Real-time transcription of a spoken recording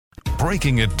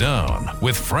Breaking It Down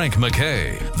with Frank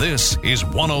MacKay. This is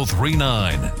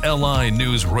 103.9 LI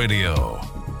News Radio.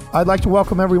 I'd like to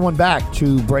welcome everyone back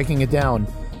to Breaking It Down.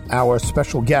 Our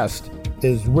special guest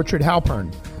is Richard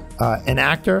Halpern, an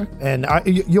actor. And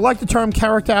you like the term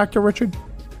character actor, Richard?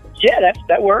 Yeah,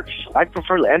 that works. I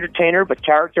prefer entertainer, but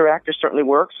character actor certainly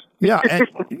works. Yeah,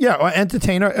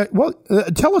 entertainer.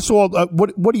 Tell us all,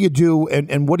 what do you do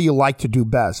and what do you like to do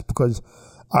best? Because,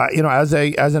 as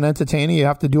an entertainer, you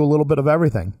have to do a little bit of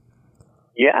everything.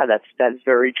 Yeah, that's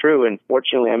very true. And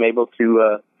fortunately, I'm able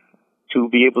to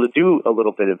be able to do a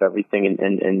little bit of everything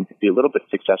and be a little bit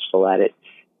successful at it.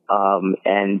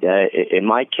 In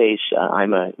my case,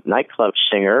 I'm a nightclub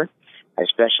singer. I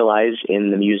specialize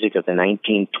in the music of the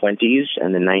 1920s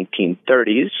and the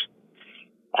 1930s.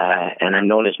 And I'm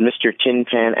known as Mr. Tin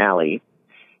Pan Alley.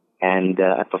 And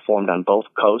I performed on both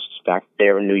coasts, back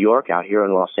there in New York, out here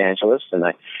in Los Angeles. And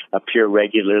I appear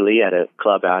regularly at a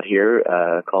club out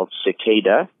here called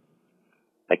Cicada,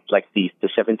 like the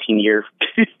 17-year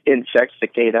insect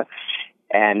cicada.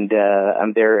 And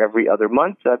I'm there every other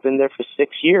month. I've been there for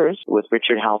 6 years with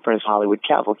Richard Halpern's Hollywood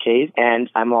Cavalcade.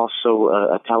 And I'm also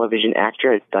a television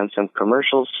actor. I've done some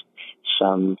commercials,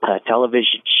 some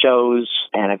television shows,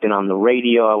 and I've been on the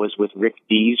radio. I was with Rick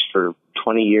Dees for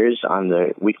 20 years on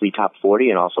the weekly Top 40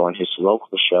 and also on his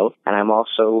local show. And I'm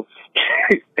also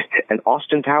an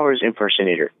Austin Powers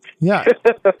impersonator. Yeah.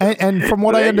 And from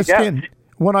what I understand...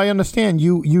 What I understand,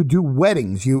 you do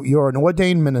weddings. You're an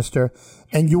ordained minister,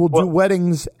 and you will do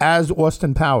weddings as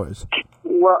Austin Powers.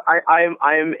 Well,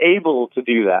 I am able to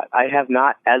do that. I have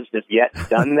not, as of yet,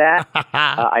 done that.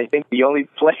 I think the only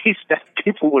place that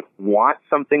people would want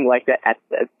something like that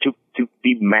to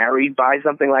be married by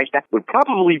something like that would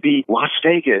probably be Las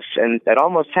Vegas, and that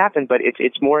almost happened. But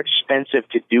it's more expensive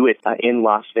to do it in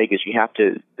Las Vegas. You have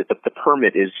to the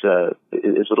permit is a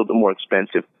little bit more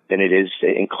expensive than it is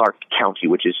in Clark County,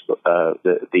 which is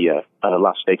the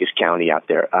Las Vegas County out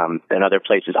there, and other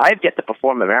places. I've yet to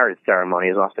perform a marriage ceremony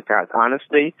as Austin Powers,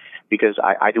 honestly, because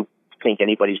I do think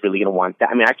anybody's really going to want that.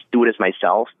 I mean, I could do it as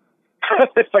myself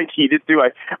if I needed to.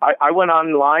 I went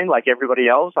online like everybody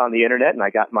else on the internet, and I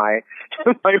got my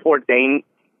my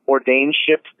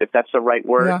ordainship, if that's the right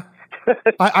word. Yeah.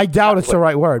 I doubt it's the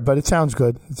right word, but it sounds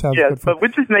good. It sounds good. But we'll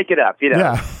just make it up,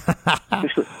 Yeah.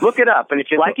 Look it up, and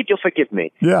if you like it, you'll forgive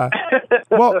me. Yeah.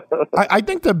 Well, I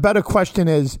think the better question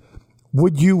is,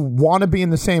 would you want to be in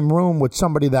the same room with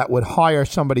somebody that would hire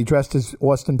somebody dressed as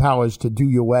Austin Powers to do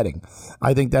your wedding?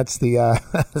 I think that's the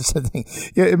thing.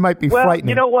 It might be frightening.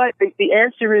 You know what? The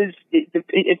answer is,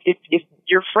 if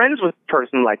you're friends with a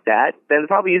person like that, then the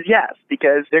probably is yes,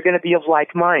 because they're going to be of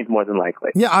like mind more than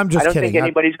likely. Yeah, I'm just kidding. I don't think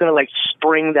anybody's going to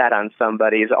spring that on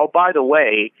somebody. Oh, by the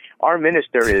way, our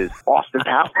minister is Austin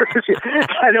Powers.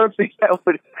 I don't think that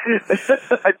would.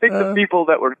 I think the people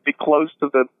that would be close to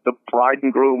the bride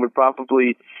and groom would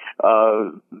probably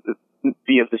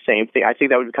be of the same thing. I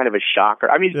think that would be kind of a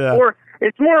shocker. I mean,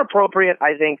 it's more appropriate,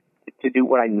 I think, to do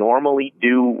what I normally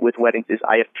do with weddings is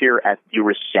I appear at the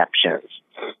receptions.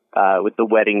 With the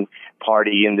wedding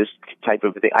party and this type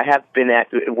of thing. I have been at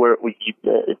where we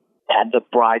had the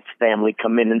bride's family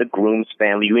come in and the groom's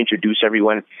family. You introduce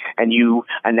everyone and you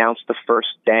announce the first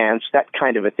dance, that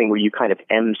kind of a thing where you kind of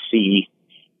MC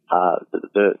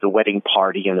the wedding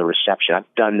party and the reception.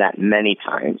 I've done that many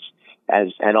times,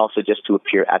 and also just to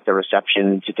appear at the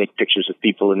reception, to take pictures of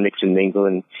people and mix and mingle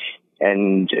and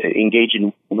engage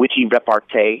in witty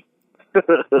repartee.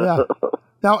 Yeah.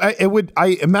 Now,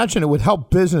 I imagine it would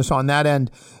help business on that end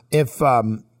if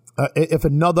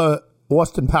another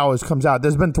Austin Powers comes out.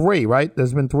 There's been 3, right?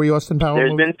 There's been 3 Austin Powers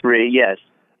movies? There's been 3, yes.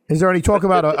 Is there any talk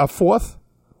about a fourth?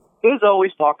 There's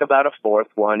always talk about a fourth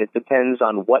one. It depends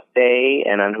on what day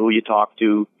and on who you talk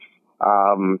to.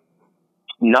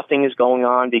 Nothing is going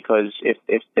on because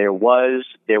if there was,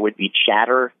 there would be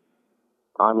chatter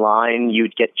online.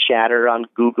 You'd get chatter on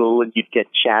Google and you'd get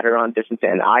chatter on different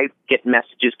things. And I get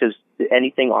messages because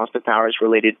anything Austin Powers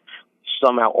related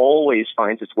somehow always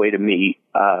finds its way to me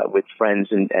with friends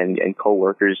and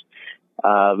coworkers.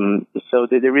 So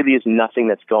there really is nothing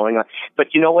that's going on.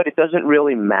 But you know what? It doesn't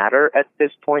really matter at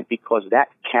this point because that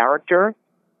character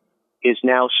is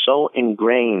now so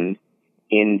ingrained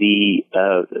in the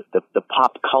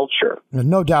pop culture.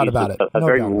 No doubt about it. A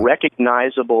very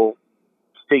recognizable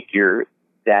figure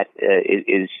that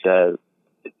is the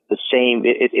same.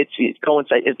 It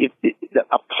coincides.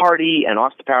 A party and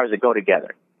Austin Powers that go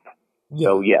together. Yeah.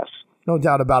 So yes, no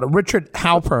doubt about it. Richard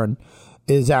Halpern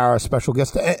is our special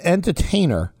guest,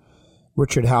 entertainer.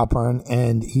 Richard Halpern,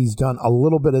 and he's done a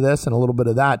little bit of this and a little bit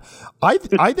of that. I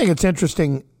think it's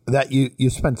interesting that you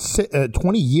spent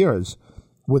 20 years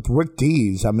with Rick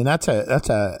Dees. I mean, that's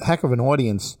a heck of an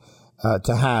audience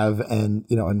to have, and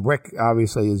and Rick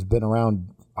obviously has been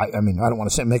around. I mean, I don't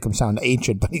want to make him sound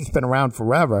ancient, but he's been around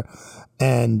forever.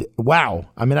 And wow,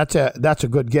 I mean, that's a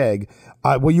good gig.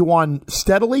 Were you on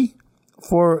steadily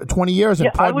for 20 years?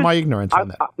 And pardon my ignorance on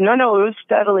that. No, it was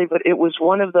steadily, but it was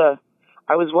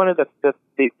I was one of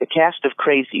the cast of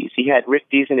Crazies. He had Rick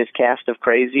Dees in his cast of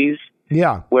Crazies.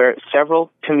 Yeah. Where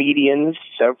several comedians,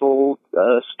 several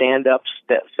stand-ups,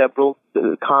 several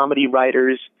comedy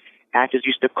writers, actors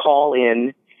used to call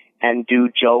in and do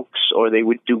jokes, or they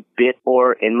would do bit,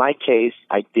 or in my case,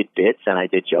 I did bits and I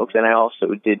did jokes, and I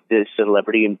also did the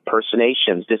celebrity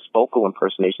impersonations, this vocal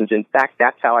impersonations. In fact,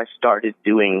 that's how I started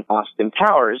doing Austin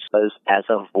Powers as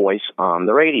a voice on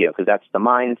the radio, because that's the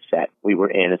mindset we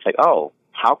were in. It's like, oh,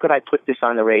 how could I put this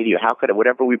on the radio? How could I,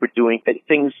 whatever we were doing,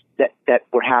 things that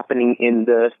were happening in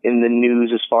the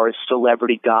news as far as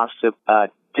celebrity gossip.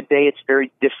 Today it's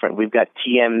very different. We've got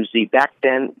TMZ. Back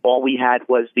then, all we had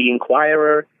was the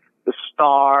Inquirer, the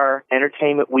Star,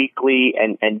 Entertainment Weekly,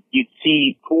 and you'd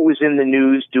see who was in the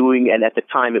news doing, and at the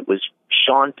time it was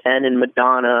Sean Penn and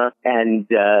Madonna and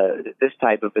this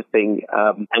type of a thing.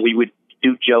 And we would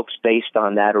do jokes based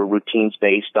on that or routines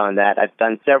based on that. I've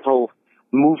done several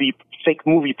fake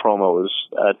movie promos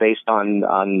based on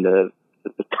the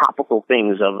topical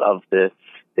things of the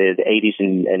 80s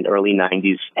and early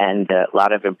 90s, and a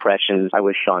lot of impressions. I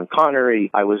was Sean Connery,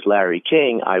 I was Larry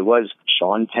King, I was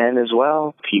Sean Penn as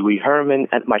well, Pee Wee Herman,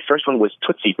 and my first one was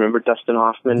Tootsie. Remember Dustin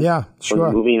Hoffman? Yeah, sure. From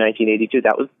the movie in 1982.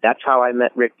 That's how I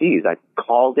met Rick Dees. I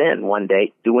called in one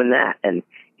day doing that, and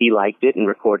he liked it and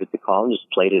recorded the call and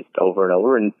just played it over and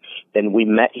over. And then we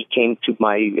met. He came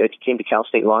to Cal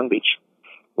State Long Beach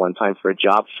one time for a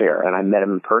job fair, and I met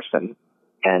him in person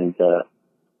and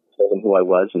told him who I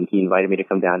was, and he invited me to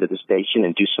come down to the station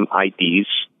and do some IDs,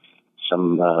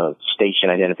 some station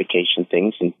identification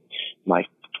things, and my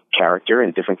character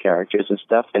and different characters and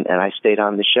stuff, and I stayed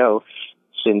on the show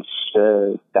since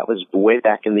that was way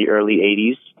back in the early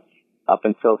 80s, up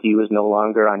until he was no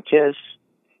longer on KISS.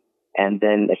 And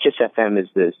then KISS FM is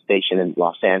the station in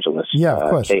Los Angeles. Yeah, of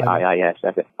course. KIIS.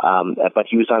 But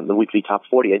he was on the weekly top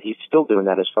 40, and he's still doing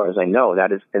that as far as I know.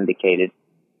 That is syndicated.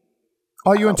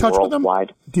 Are you in touch worldwide.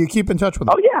 with him? Do you keep in touch with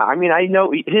him? Oh, yeah. I mean, I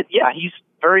know. He's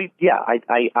very,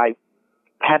 I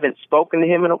haven't spoken to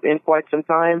him in quite some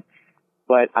time,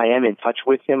 but I am in touch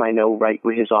with him. I know right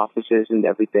where his office is and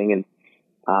everything.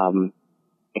 And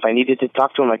if I needed to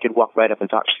talk to him, I could walk right up and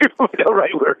talk to him. I know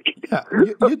right where he is. Yeah,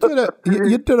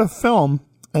 you did a film,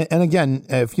 and again,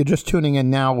 if you're just tuning in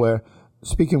now, we're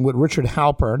speaking with Richard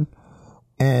Halpern,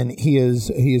 and he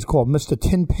is called Mr.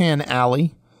 Tin Pan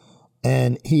Alley,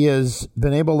 and he has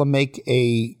been able to make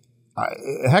a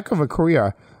heck of a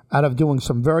career out of doing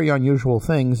some very unusual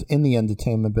things in the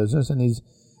entertainment business, and he's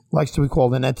likes to be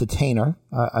called an entertainer,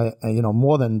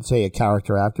 more than, say, a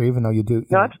character actor, even though you do.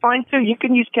 No, that's fine, too. You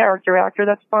can use character actor.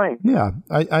 That's fine. Yeah,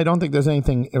 I don't think there's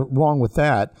anything wrong with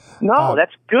that. No,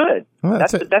 that's good. Well,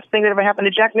 that's the best thing that ever happened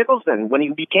to Jack Nicholson when he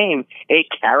became a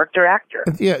character actor.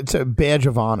 Yeah, it's a badge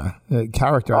of honor,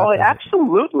 character actor. Oh,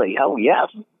 absolutely. Oh, yes.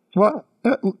 Well,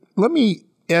 let me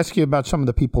ask you about some of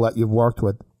the people that you've worked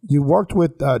with. You worked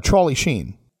with Charlie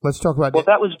Sheen. Let's talk about that.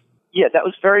 That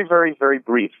was very, very, very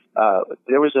brief.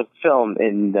 There was a film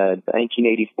in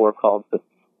 1984 called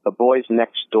The Boys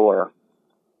Next Door,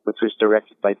 which was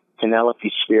directed by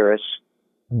Penelope Spheris,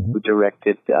 who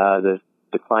directed The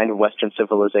Decline of Western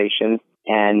Civilization,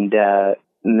 and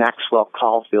Maxwell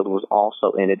Caulfield was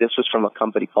also in it. This was from a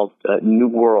company called New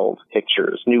World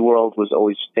Pictures. New World was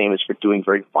always famous for doing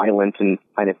very violent and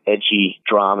kind of edgy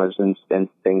dramas and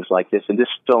things like this. And this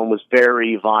film was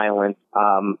very violent.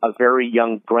 A very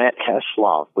young Grant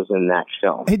Heslov was in that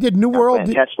film. He did New World.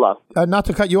 Grant Heslov. Not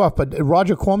to cut you off, but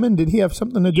Roger Corman, did he have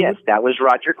something to do with it? Yes, that was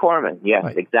Roger Corman. Yes,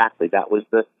 right. Exactly. That was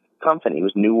the company. It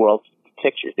was New World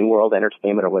Pictures, New World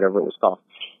Entertainment, or whatever it was called.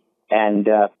 And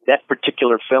that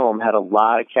particular film had a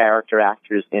lot of character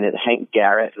actors in it. Hank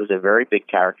Garrett was a very big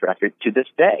character actor to this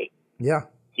day. Yeah.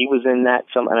 He was in that.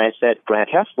 And I said, Grant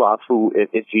Heslov, who,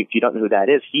 if you don't know who that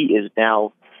is, he is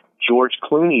now George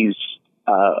Clooney's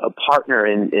partner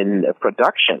in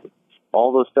production.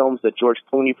 All those films that George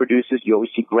Clooney produces, you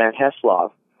always see Grant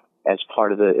Heslov as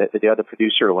part of the other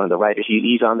producer or one of the writers.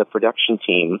 He's on the production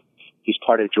team. He's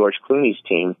part of George Clooney's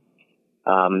team.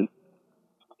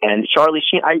 And Charlie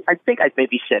Sheen, I think I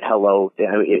maybe said hello.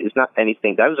 It's not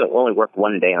anything. I only worked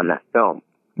one day on that film.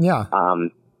 Yeah.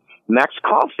 Max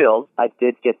Caulfield, I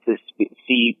did get to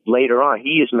see later on.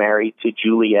 He is married to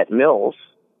Juliette Mills.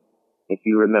 If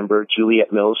you remember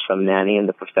Juliette Mills from Nanny and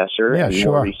the Professor. Yeah, and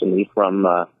sure. More recently from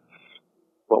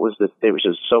there was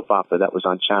a soap opera that was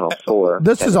on Channel 4.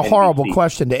 This is a NBC. horrible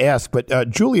question to ask, but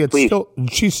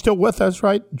she's still with us,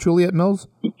 right? Juliet Mills?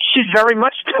 She's very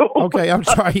much still. Okay, I'm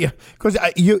sorry. Because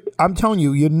I'm telling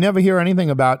you, you never hear anything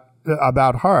about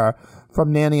her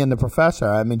from Nanny and the Professor.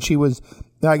 I mean, she was...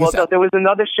 I guess there was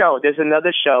another show. There's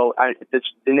another show. The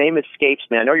name escapes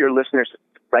me. I know your listeners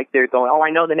right there going, oh,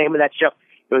 I know the name of that show.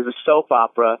 It was a soap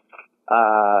opera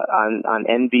on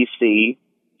NBC,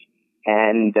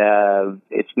 and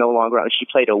it's no longer on. She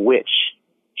played a witch.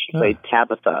 She played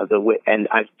Tabitha, the witch, and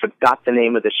I forgot the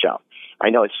name of the show. I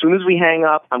know as soon as we hang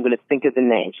up, I'm going to think of the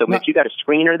name. So if you got a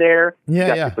screener there, you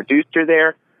got the producer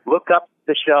there, look up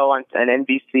the show on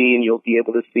NBC, and you'll be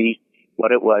able to see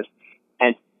what it was.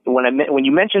 And when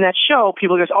you mention that show,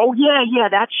 people go, "Oh yeah,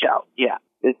 that show, yeah,"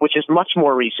 which is much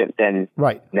more recent than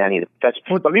Nanny.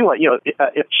 But meanwhile,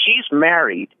 if she's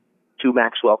married to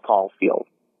Maxwell Caulfield,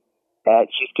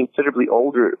 she's considerably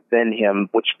older than him,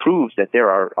 which proves that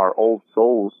there are old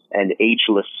souls and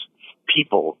ageless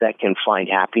people that can find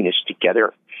happiness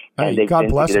together, and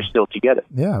they're still together.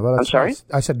 Yeah, well, I'm sorry.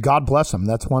 I said, God bless them.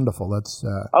 That's wonderful. That's.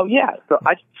 Oh yeah, so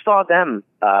I saw them.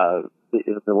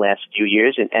 The last few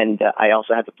years, and I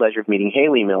also had the pleasure of meeting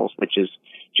Haley Mills, which is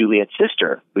Juliet's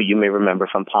sister, who you may remember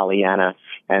from Pollyanna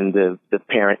and the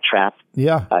Parent Trap.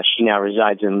 Yeah, she now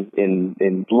resides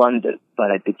in London, but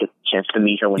I did get a chance to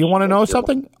meet her. When you want to know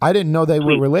something? I didn't know they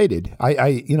were related. I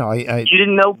You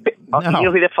didn't know? No. You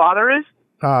know who their father is?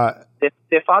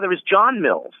 Their father is John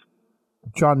Mills.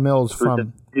 John Mills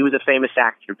he was a famous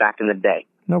actor back in the day.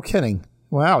 No kidding.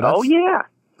 Wow. Oh yeah.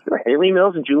 Haley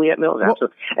Mills and Juliet Mills,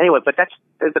 absolutely. Anyway, but that's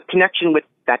the connection with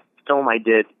that film I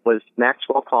did was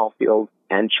Maxwell Caulfield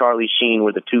and Charlie Sheen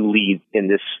were the two leads in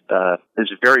this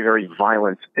very, very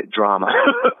violent drama.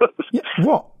 Yeah,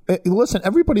 well, listen,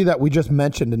 everybody that we just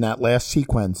mentioned in that last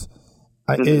sequence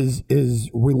is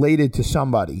related to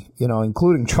somebody,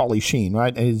 including Charlie Sheen,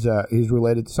 right? He's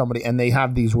related to somebody, and they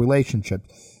have these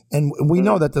relationships. And we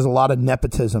know that there's a lot of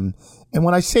nepotism. And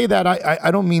when I say that, I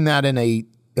don't mean that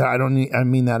I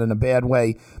mean that in a bad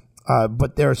way,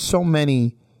 but there's so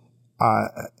many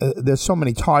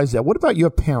ties there. What about your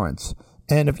parents?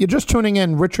 And if you're just tuning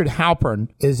in, Richard Halpern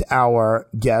is our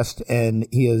guest, and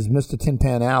he is Mr. Tin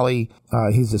Pan Alley.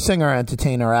 He's a singer,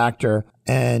 entertainer, actor,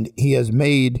 and he has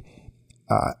made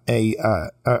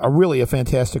a really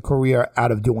fantastic career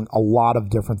out of doing a lot of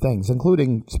different things,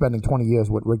 including spending 20 years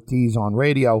with Rick Dees on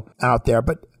radio out there.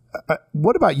 But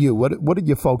what about you? What did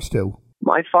your folks do?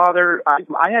 My father,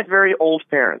 I had very old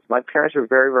parents. My parents were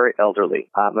very, very elderly.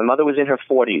 My mother was in her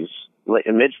 40s,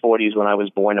 mid-40s when I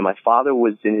was born, and my father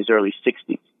was in his early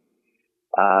 60s.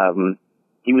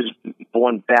 He was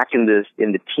born back in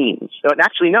the teens.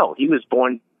 Actually, no, he was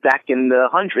born back in the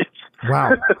hundreds.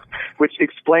 Wow. Which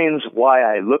explains why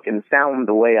I look and sound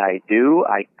the way I do.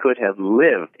 I could have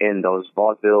lived in those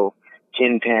vaudeville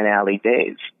Tin Pan Alley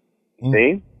days.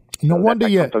 See? No wonder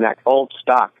you from that old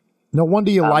stock. No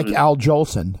wonder you like Al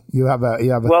Jolson. You have a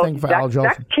thing for Al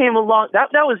Jolson. That came along. That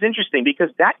was interesting because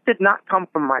that did not come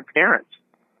from my parents.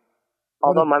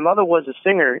 Although my mother was a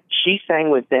singer, she sang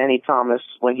with Danny Thomas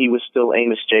when he was still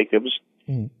Amos Jacobs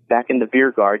back in the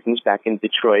beer gardens back in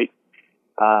Detroit.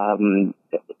 And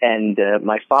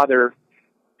my father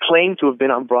claimed to have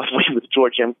been on Broadway with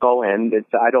George M. Cohan.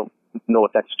 I don't know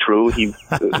if that's true.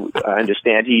 I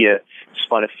understand he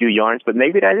spun a few yarns, but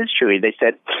maybe that is true. They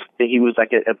said that he was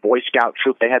like a Boy Scout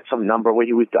troop. They had some number where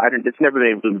he was. It's never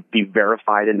been able to be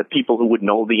verified, and the people who would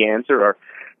know the answer are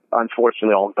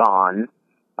unfortunately all gone.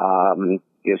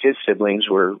 His siblings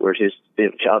were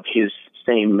of his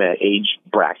same age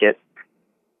bracket.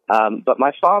 But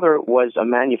my father was a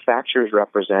manufacturer's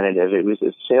representative. He was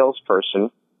a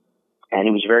salesperson, and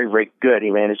he was very, very good. He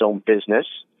ran his own business.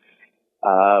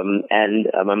 And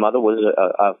my mother was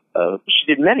she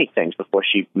did many things before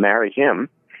she married him.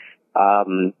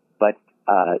 But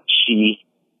she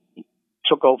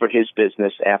took over his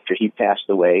business after he passed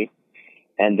away,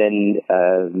 and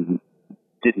then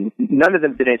none of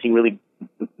them did anything really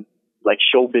like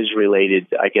showbiz related,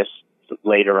 I guess,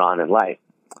 later on in life.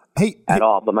 At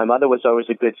all. But my mother was always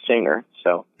a good singer.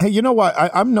 So hey, you know what?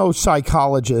 I'm no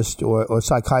psychologist or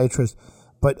psychiatrist,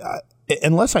 but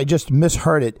unless I just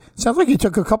misheard it, sounds like you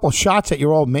took a couple shots at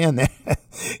your old man there.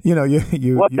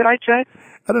 What did I say?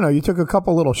 I don't know. You took a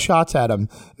couple little shots at him.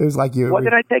 It was like you. What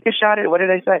did I take a shot at? What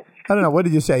did I say? I don't know. What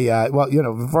did you say? Well,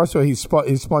 first of all,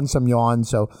 he spun some yarns.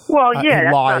 So that's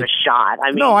not a shot.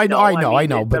 I mean, no, I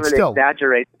know, but still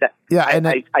exaggerate that. Yeah,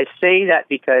 I say that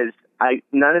because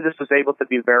none of this was able to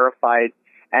be verified,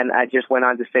 And I just went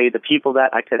on to say the people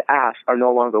that I could ask are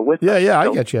no longer with us. Yeah,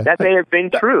 So I get you. That may have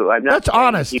been true. I'm not That's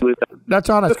honest. That's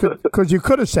honest, because you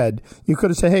could have said,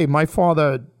 hey, my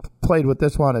father played with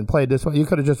this one and played this one. You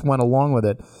could have just went along with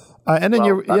it, and then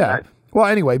Well,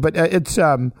 anyway, but it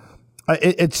sounds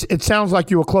like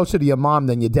you were closer to your mom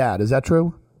than your dad. Is that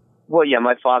true? Well, yeah,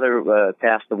 my father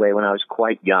passed away when I was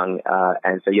quite young,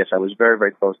 and so yes, I was very,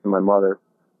 very close to my mother.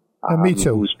 Me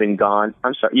too. Who's been gone?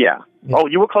 I'm sorry. Yeah. Oh,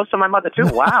 you were close to my mother too.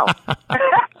 Wow.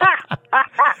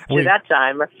 That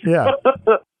time. Yeah.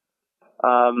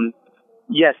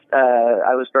 Yes,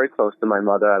 I was very close to my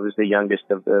mother. I was the youngest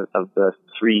of the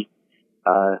three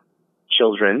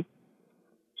children,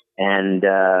 and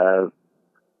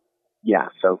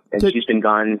she's been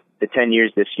gone for 10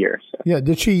 years this year. So. Yeah.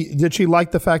 Did she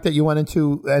like the fact that you went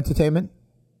into entertainment?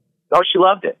 Oh, she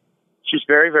loved it. She was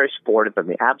very, very supportive of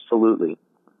me. Absolutely.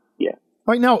 Yeah.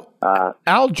 Right now,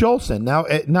 Al Jolson. Now,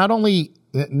 not only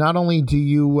do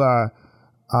you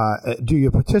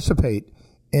participate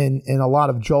in a lot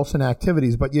of Jolson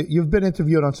activities, but you've been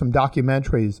interviewed on some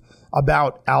documentaries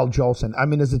about Al Jolson. I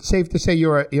mean, is it safe to say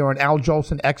you're an Al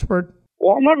Jolson expert?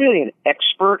 Well, I'm not really an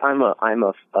expert. I'm a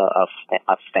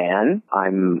fan.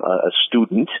 I'm a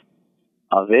student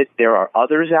of it. There are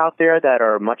others out there that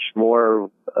are much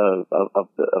more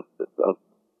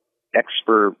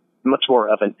much more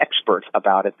of an expert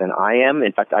about it than I am.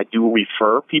 In fact, I do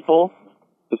refer people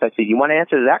because I say, you want to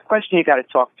answer that question, you got to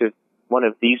talk to one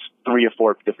of these 3 or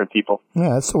 4 different people. Yeah,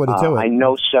 that's the way to do it. I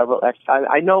know several.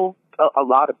 I know a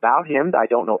lot about him. I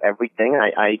don't know everything.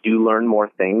 I do learn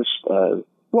more things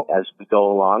as we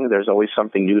go along. There's always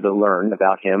something new to learn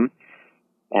about him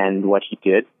and what he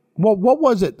did. Well, what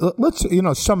was it? Let's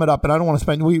sum it up. And I don't want to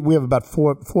spend. We have about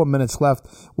 4 minutes left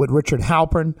with Richard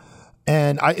Halpern.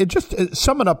 And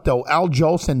sum it up though, Al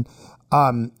Jolson,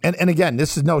 and again,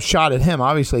 this is no shot at him.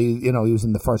 Obviously, he was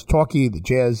in the first Talkie, the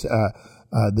jazz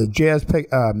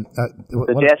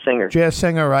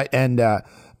singer, right? And I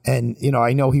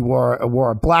know he wore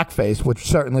a blackface, which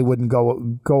certainly wouldn't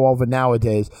go over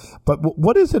nowadays. But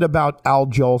what is it about Al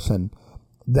Jolson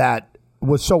that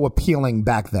was so appealing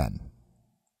back then?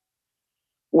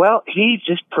 Well, he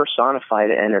just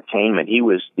personified entertainment. He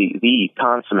was the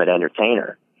consummate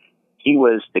entertainer. He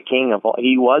was the king of all.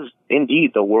 He was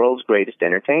indeed the world's greatest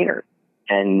entertainer,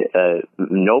 and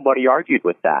nobody argued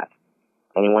with that.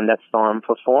 Anyone that saw him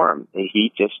perform,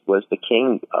 he just was the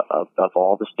king of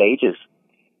all the stages.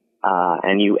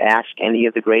 And you ask any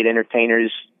of the great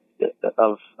entertainers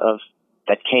of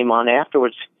that came on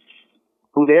afterwards,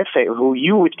 who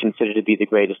you would consider to be the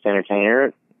greatest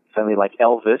entertainer. Somebody like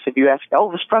Elvis. If you ask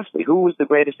Elvis Presley who was the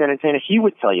greatest entertainer, he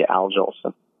would tell you Al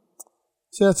Jolson.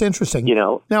 So that's interesting.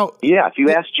 Now, if you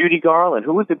ask Judy Garland,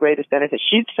 who was the greatest entertainer,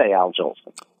 she'd say Al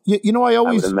Jolson.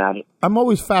 I'm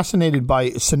always fascinated by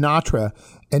Sinatra,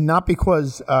 and not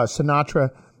because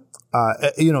Sinatra,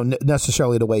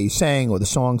 necessarily the way he sang or the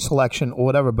song selection or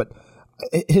whatever, but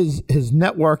his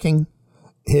networking,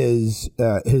 his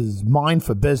mind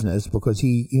for business, because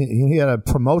he had a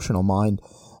promotional mind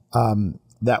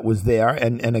that was there,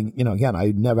 and again,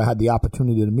 I never had the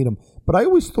opportunity to meet him, but I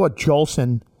always thought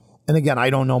Jolson. And again, I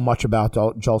don't know much about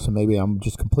Jolson. Maybe I'm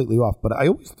just completely off. But I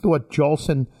always thought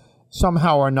Jolson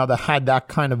somehow or another had that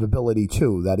kind of ability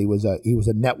too. That he was a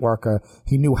networker.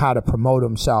 He knew how to promote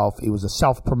himself. He was a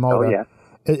self-promoter. Oh, yeah.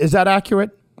 Is that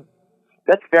accurate?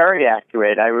 That's very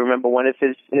accurate. I remember one of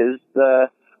his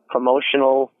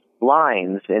promotional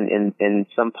lines in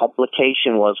some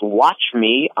publication was, "Watch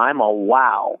me, I'm a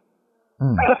wow."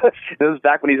 It was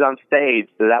back when he's on stage.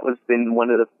 So that was in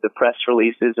one of the press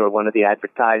releases or one of the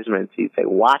advertisements. He'd say,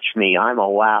 "Watch me, I'm a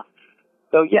wow."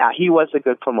 So yeah, he was a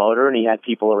good promoter, and he had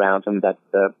people around him that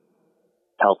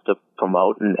helped to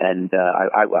promote. And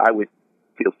I would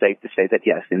feel safe to say that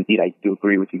yes, indeed, I do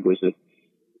agree with you. He was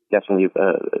definitely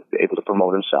able to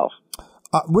promote himself.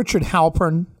 Richard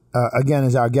Halpern, again,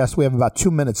 is our guest. We have about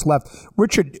 2 minutes left.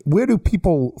 Richard, where do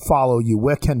people follow you?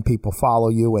 Where can people follow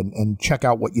you and check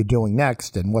out what you're doing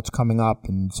next and what's coming up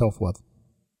and so forth?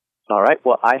 All right.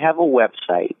 Well, I have a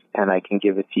website, and I can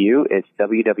give it to you. It's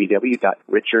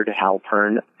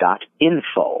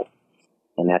www.richardhalpern.info,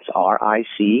 and that's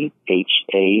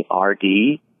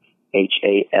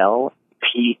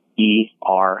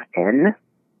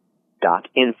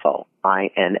RICHARDHALPERN.info,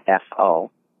 INFO.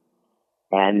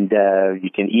 And you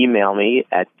can email me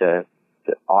at the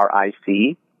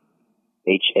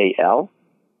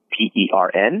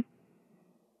RICHALPERN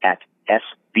at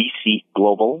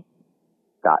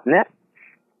sbcglobal.net,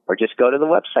 or just go to the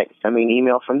website. Send me an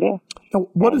email from there. Now,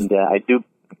 I do.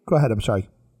 Go ahead. I'm sorry.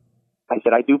 I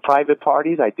said I do private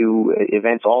parties. I do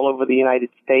events all over the United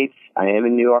States. I am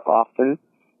in New York often.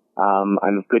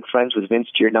 I'm good friends with Vince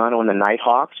Giordano and the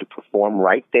Nighthawks, who perform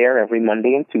right there every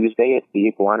Monday and Tuesday at the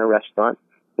Iguana Restaurant.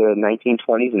 The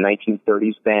 1920s and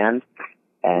 1930s band,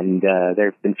 and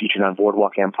they've been featured on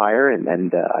Boardwalk Empire,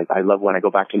 and I love when I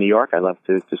go back to New York. I love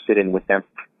to sit in with them.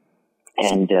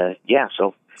 And,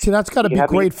 so... See, that's got to be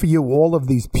great for you, all of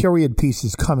these period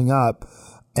pieces coming up.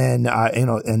 And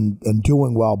and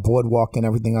doing well, Boardwalk and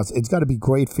everything else. It's got to be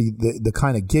great for the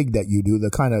kind of gig that you do, the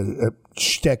kind of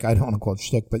shtick. I don't want to call it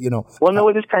shtick, but Well, no,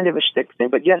 it is kind of a shtick thing,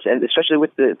 but yes, and especially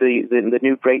with the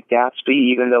new Great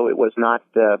Gatsby, even though it was not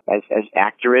as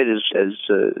accurate as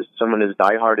someone as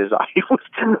diehard as I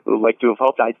would like to have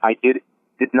hoped. I did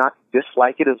not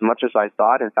dislike it as much as I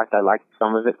thought. In fact, I liked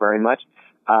some of it very much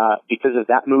because of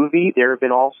that movie. There have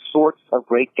been all sorts of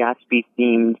Great Gatsby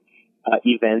themed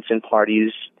events and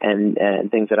parties and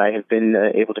things that I have been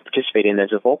able to participate in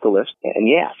as a vocalist. And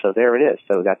so there it is.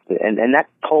 So that's and that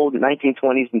whole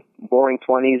 1920s and roaring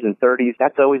 20s and 30s,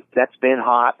 that's been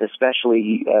hot,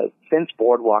 especially since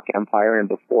Boardwalk Empire and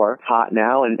before. Hot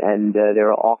now, and there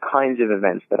are all kinds of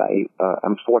events that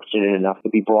I'm fortunate enough to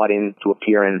be brought in to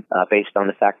appear in based on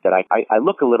the fact that I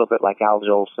look a little bit like Al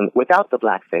Jolson without the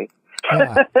blackface.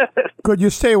 Yeah. Good. You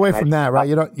stay away from that, right?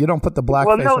 You don't put the blackface.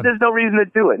 Well, no, on. There's no reason to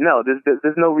do it. No,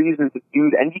 there's no reason to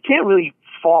do that, and you can't really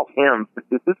fault him.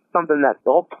 This is something that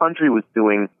the whole country was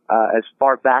doing as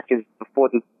far back as before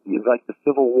the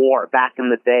Civil War. Back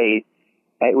in the day,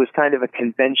 it was kind of a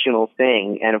conventional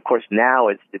thing, and of course now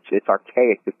it's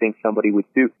archaic to think somebody would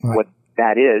do what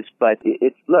that is. But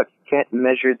it's look. Can't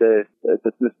measure the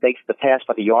mistakes of the past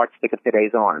by the yardstick of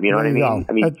today's arm. You know what I mean?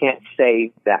 I mean, you can't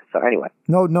say that. So anyway.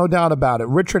 No doubt about it.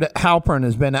 Richard Halpern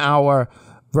has been our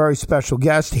very special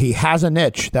guest. He has a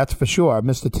niche, that's for sure,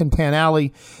 Mr. Tin Pan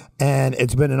Alley, and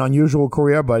it's been an unusual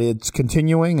career, but it's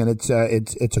continuing, and it's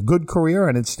a good career,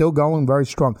 and it's still going very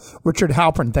strong. Richard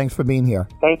Halpern, thanks for being here.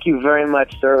 Thank you very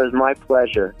much, sir. It was my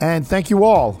pleasure. And thank you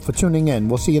all for tuning in.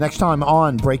 We'll see you next time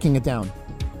on Breaking It Down.